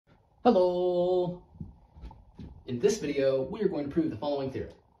Hello! In this video, we are going to prove the following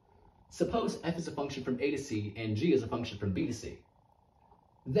theorem. Suppose f is a function from a to c and g is a function from b to c.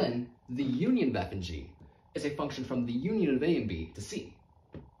 Then, the union of f and g is a function from the union of a and b to c,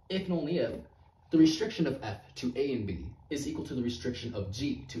 if and only if the restriction of f to a and b is equal to the restriction of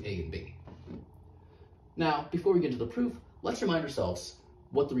g to a and b. Now, before we get into the proof, let's remind ourselves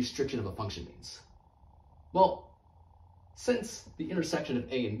what the restriction of a function means. Well, since the intersection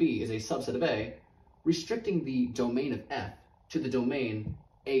of a and b is a subset of a, restricting the domain of f to the domain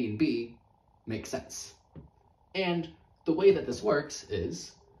a and b makes sense. And the way that this works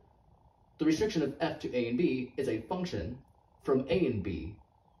is the restriction of f to a and b is a function from a and b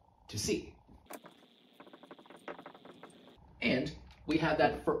to c. And we have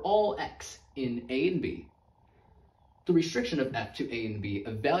that for all x in a and b, the restriction of f to a and b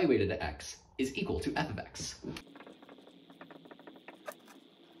evaluated at x is equal to f of x.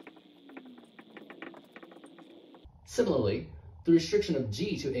 Similarly, the restriction of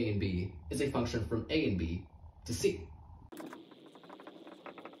g to a and b is a function from a and b to c.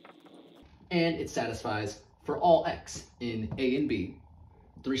 And it satisfies for all x in a and b,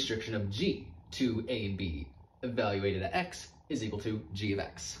 the restriction of g to a and b evaluated at x is equal to g of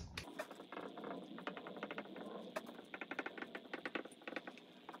x.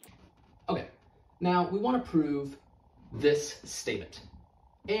 Okay, now we want to prove this statement.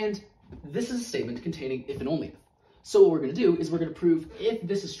 And this is a statement containing if and only if. So what we're going to do is we're going to prove if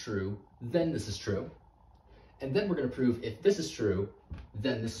this is true, then this is true. And then we're going to prove if this is true,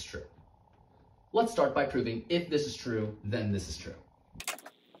 then this is true. Let's start by proving if this is true, then this is true.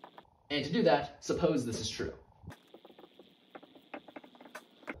 And to do that, suppose this is true.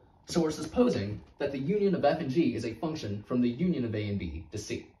 So we're supposing that the union of f and g is a function from the union of a and b to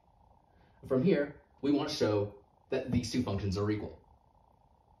c. From here, we want to show that these two functions are equal.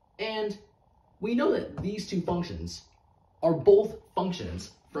 And we know that these two functions are both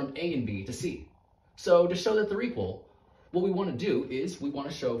functions from a and b to c. So to show that they're equal, what we want to do is we want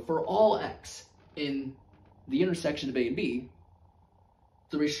to show for all x in the intersection of a and b,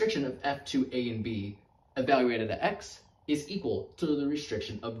 the restriction of f to a and b evaluated at x is equal to the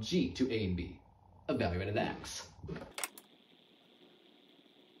restriction of g to a and b evaluated at x.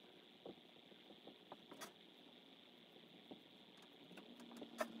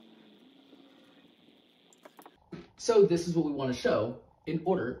 So this is what we want to show in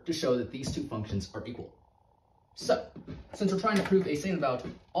order to show that these two functions are equal. So, since we're trying to prove a statement about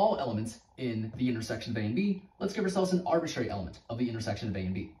all elements in the intersection of a and b, let's give ourselves an arbitrary element of the intersection of a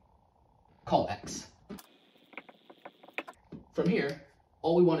and b. Call x. From here,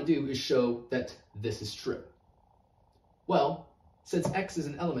 all we want to do is show that this is true. Well, since x is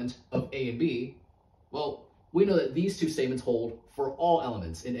an element of a and b, well, we know that these two statements hold for all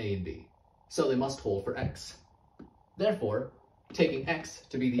elements in a and b, so they must hold for x. Therefore, taking x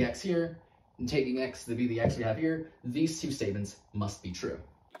to be the x here, and taking x to be the x we have here, these two statements must be true.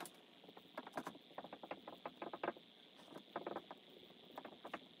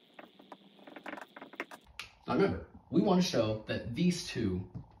 Now remember, we want to show that these two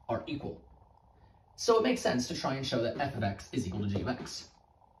are equal. So it makes sense to try and show that f of x is equal to g of x.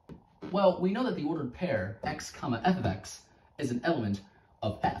 Well, we know that the ordered pair x comma f of x is an element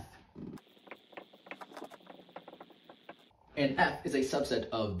of f. And f is a subset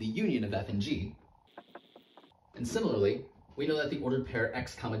of the union of f and g. And similarly, we know that the ordered pair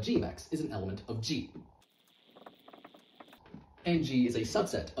x comma g of x is an element of g. And g is a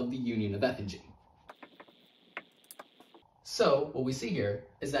subset of the union of f and g. So what we see here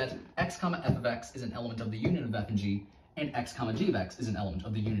is that x comma f of x is an element of the union of f and g, and x comma g of x is an element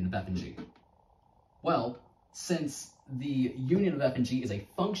of the union of f and g. Well, since the union of f and g is a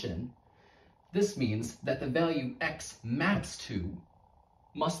function, this means that the value x maps to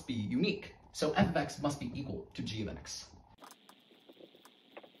must be unique. So f of x must be equal to g of x.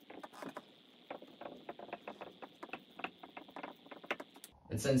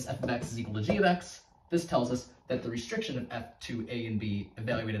 And since f of x is equal to g of x, this tells us that the restriction of f to a and b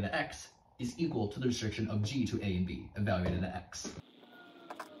evaluated at x is equal to the restriction of g to a and b evaluated at x.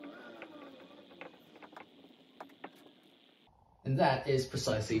 And that is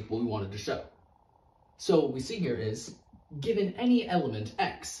precisely what we wanted to show. So what we see here is, given any element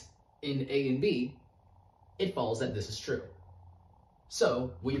x in a and b, it follows that this is true.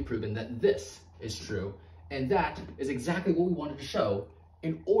 So we've proven that this is true, and that is exactly what we wanted to show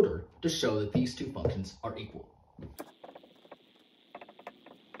in order to show that these two functions are equal.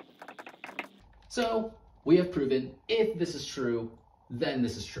 So we have proven if this is true, then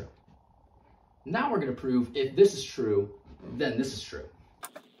this is true. Now we're going to prove if this is true, then this is true.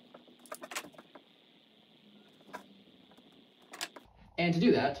 And to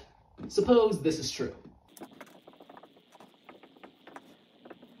do that, suppose this is true.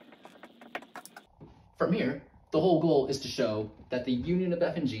 From here, the whole goal is to show that the union of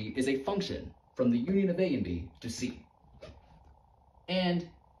f and g is a function from the union of a and b to c. And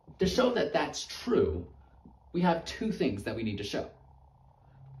to show that that's true, we have two things that we need to show.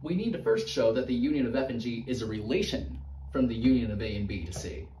 We need to first show that the union of f and g is a relation from the union of a and b to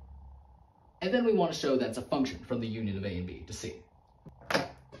c. And then we want to show that it's a function from the union of a and b to c.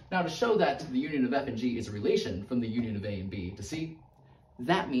 Now, to show that the union of f and g is a relation from the union of a and b to c,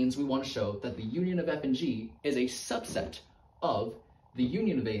 that means we want to show that the union of f and g is a subset of the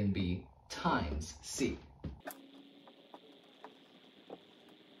union of a and b times c.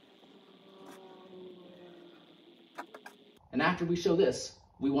 And after we show this,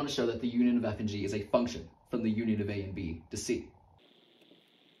 we want to show that the union of f and g is a function from the union of a and b to c.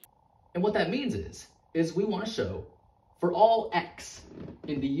 And what that means is we want to show for all x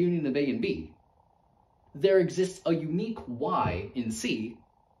in the union of a and b, there exists a unique y in c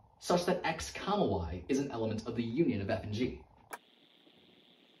such that x comma y is an element of the union of f and g.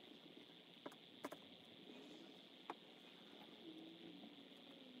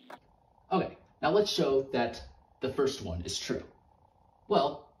 Okay, now let's show that the first one is true.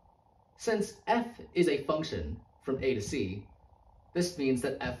 Well, since f is a function from a to c, this means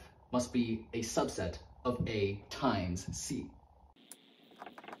that f must be a subset of a times c.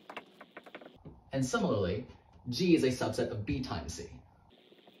 And similarly, g is a subset of b times c.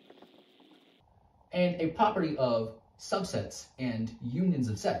 And a property of subsets and unions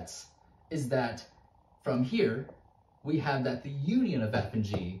of sets is that from here, we have that the union of f and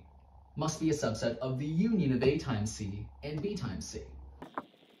g must be a subset of the union of a times c and b times c.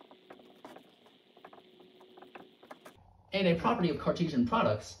 And a property of Cartesian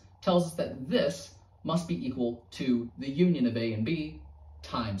products tells us that this must be equal to the union of a and b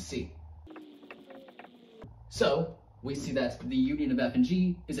times c. So we see that the union of f and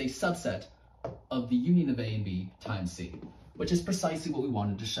g is a subset of the union of a and b times c, which is precisely what we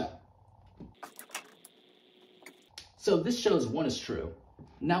wanted to show. So this shows 1 is true.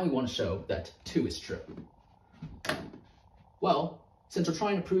 Now we want to show that 2 is true. Well, since we're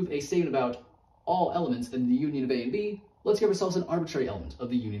trying to prove a statement about all elements in the union of a and b, let's give ourselves an arbitrary element of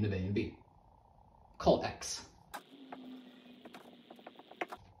the union of a and b, called x.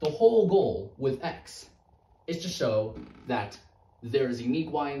 The whole goal with x is to show that there is a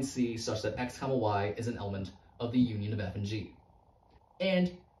unique y in c such that x comma y is an element of the union of f and g.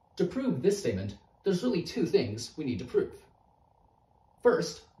 And to prove this statement, there's really two things we need to prove.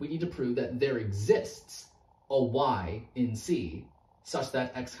 First, we need to prove that there exists a y in c such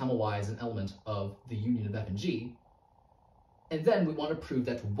that x comma y is an element of the union of f and g. And then we want to prove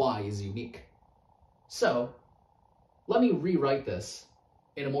that y is unique. So let me rewrite this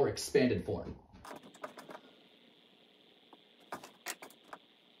in a more expanded form.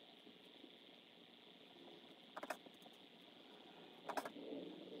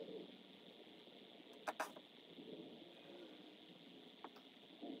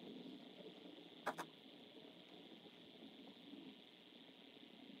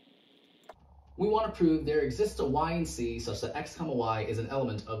 We want to prove there exists a y in c such that x comma y is an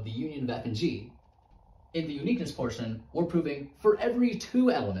element of the union of f and g. In the uniqueness portion, we're proving for every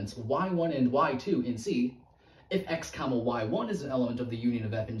two elements, y1 and y2 in c, if x comma y1 is an element of the union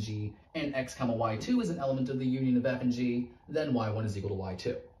of f and g, and x comma y2 is an element of the union of f and g, then y1 is equal to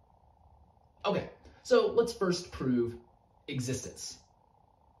y2. Okay, so let's first prove existence.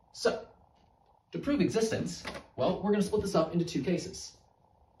 So, to prove existence, well, we're going to split this up into two cases.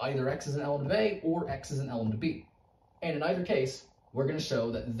 Either x is an element of A or x is an element of B. And in either case, we're going to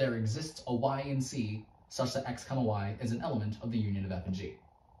show that there exists a y in C such that x comma y is an element of the union of f and g.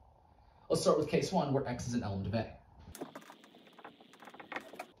 Let's start with case 1 where x is an element of A.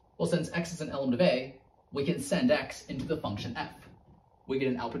 Well, since x is an element of A, we can send x into the function f. We get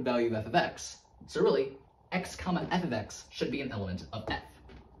an output value of f of x. So really, x comma f of x should be an element of f.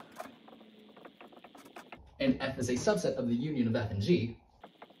 And f is a subset of the union of f and g.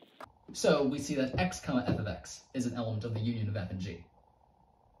 So we see that x comma f of x is an element of the union of f and g.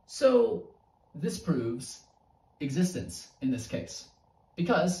 So this proves existence in this case,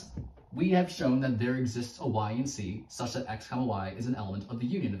 because we have shown that there exists a y in C such that x comma y is an element of the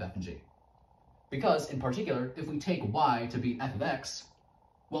union of f and g. Because in particular, if we take y to be f of x,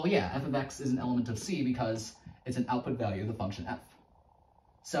 well yeah, f of x is an element of C because it's an output value of the function f.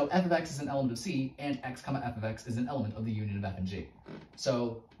 So f of x is an element of C, and x comma f of x is an element of the union of f and g.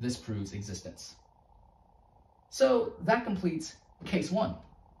 So this proves existence. So that completes case 1.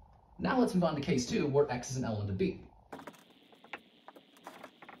 Now let's move on to case 2, where x is an element of B.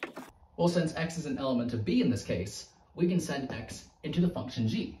 Well, since x is an element of b in this case, we can send x into the function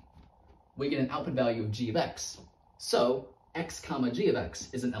g. We get an output value of g of x. So x comma g of x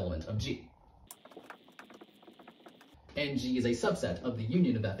is an element of g. And g is a subset of the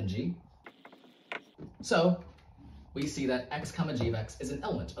union of f and g. So we see that x comma g of x is an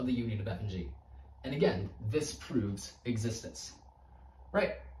element of the union of f and g. And again, this proves existence,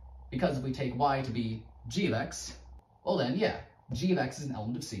 right? Because if we take y to be g of x, well then, yeah, g of x is an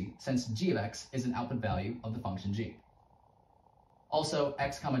element of c, since g of x is an output value of the function g. Also,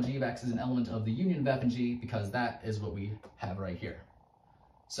 x comma g of x is an element of the union of f and g, because that is what we have right here.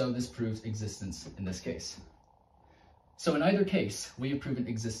 So this proves existence in this case. So in either case, we have proven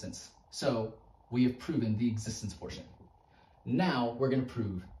existence. So we have proven the existence portion. Now we're going to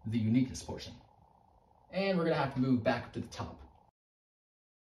prove the uniqueness portion. And we're going to have to move back up to the top.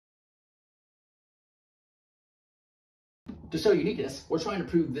 To show uniqueness, we're trying to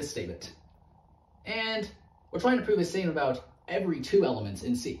prove this statement. And we're trying to prove a statement about every two elements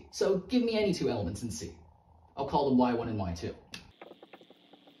in C. So give me any two elements in C. I'll call them y1 and y2.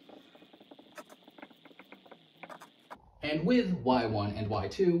 And with y1 and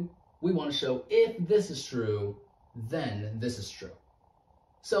y2, we want to show if this is true, then this is true.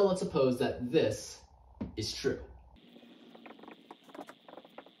 So let's suppose that this is true.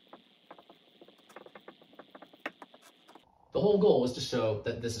 The whole goal is to show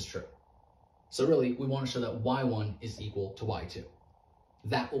that this is true. So really, we want to show that y1 is equal to y2.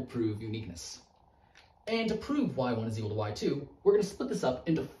 That will prove uniqueness. And to prove y1 is equal to y2, we're going to split this up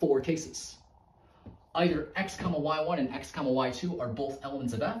into four cases. Either x comma y1 and x comma y2 are both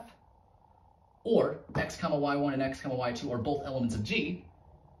elements of f, or x comma y1 and x comma y2 are both elements of g,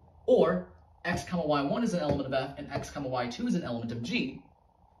 or x comma y1 is an element of f and x comma y2 is an element of g,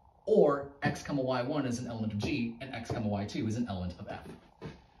 or x comma y1 is an element of g and x comma y2 is an element of f.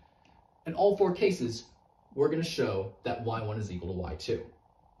 In all four cases, we're going to show that y1 is equal to y2.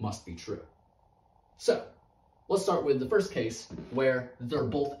 Must be true. So, let's start with the first case where they're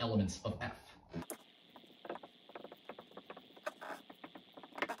both elements of f.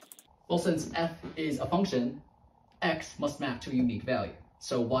 Well, since f is a function, x must map to a unique value.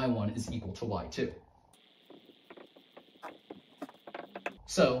 So y1 is equal to y2.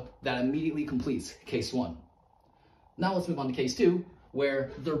 So that immediately completes case 1. Now let's move on to case 2, where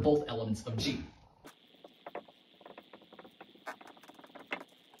they're both elements of g.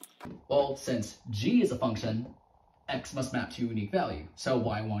 Well, since g is a function, x must map to a unique value. So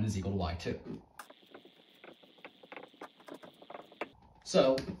y1 is equal to y2.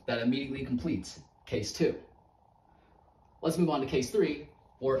 So that immediately completes case 2. Let's move on to case 3,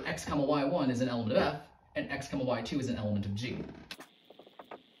 where x comma y1 is an element of f, and x comma y2 is an element of g.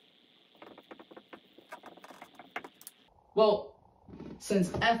 Well,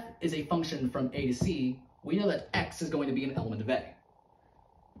 since f is a function from a to c, we know that x is going to be an element of a.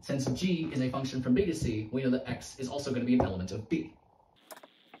 Since g is a function from b to c, we know that x is also going to be an element of b.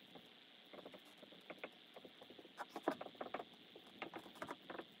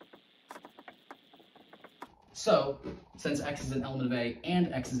 So, since x is an element of a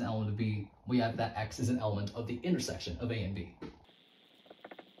and x is an element of b, we have that x is an element of the intersection of a and b.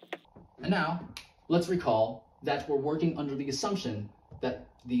 And now, let's recall that we're working under the assumption that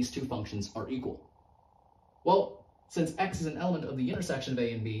these two functions are equal. Well, since x is an element of the intersection of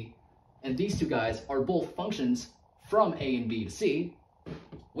a and b, and these two guys are both functions from a and b to c,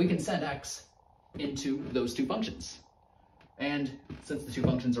 we can send x into those two functions. And since the two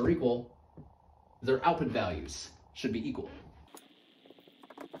functions are equal, their output values should be equal.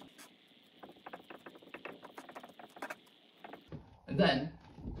 And then,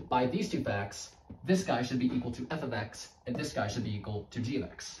 by these two facts, this guy should be equal to f of x, and this guy should be equal to g of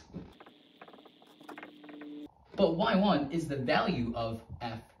x. But y1 is the value of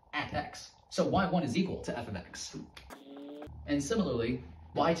f at x, so y1 is equal to f of x. And similarly,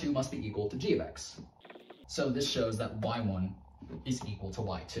 y2 must be equal to g of x. So this shows that y1 is equal to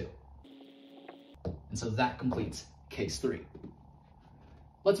y2. And so that completes case 3.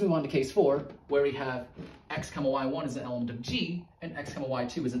 Let's move on to case 4, where we have x comma y1 is an element of g, and x comma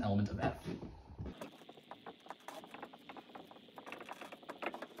y2 is an element of f.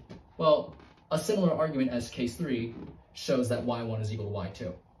 Well, a similar argument as case 3 shows that y1 is equal to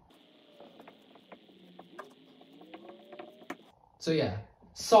y2. So yeah,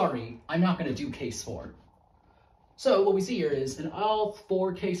 sorry, I'm not going to do case 4. So what we see here is, in all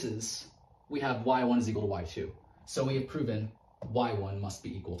 4 cases, we have y1 is equal to y2. So we have proven y1 must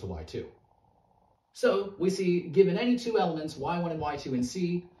be equal to y2. So we see, given any two elements, y1 and y2 in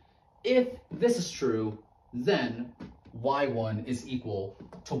C, if this is true, then y1 is equal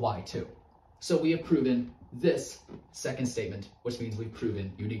to y2. So we have proven this second statement, which means we've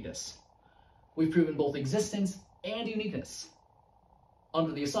proven uniqueness. We've proven both existence and uniqueness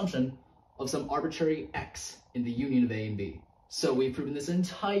under the assumption of some arbitrary x in the union of A and B. So we've proven this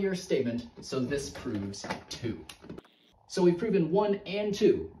entire statement, so this proves 2. So we've proven 1 and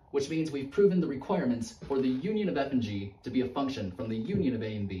 2, which means we've proven the requirements for the union of f and g to be a function from the union of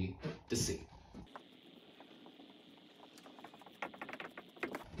A and B to C.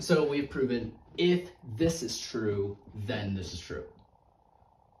 So we've proven if this is true, then this is true.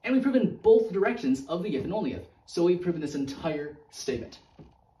 And we've proven both directions of the if and only if. So we've proven this entire statement.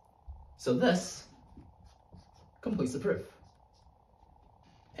 So this completes the proof.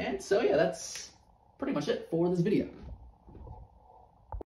 And so yeah, that's pretty much it for this video.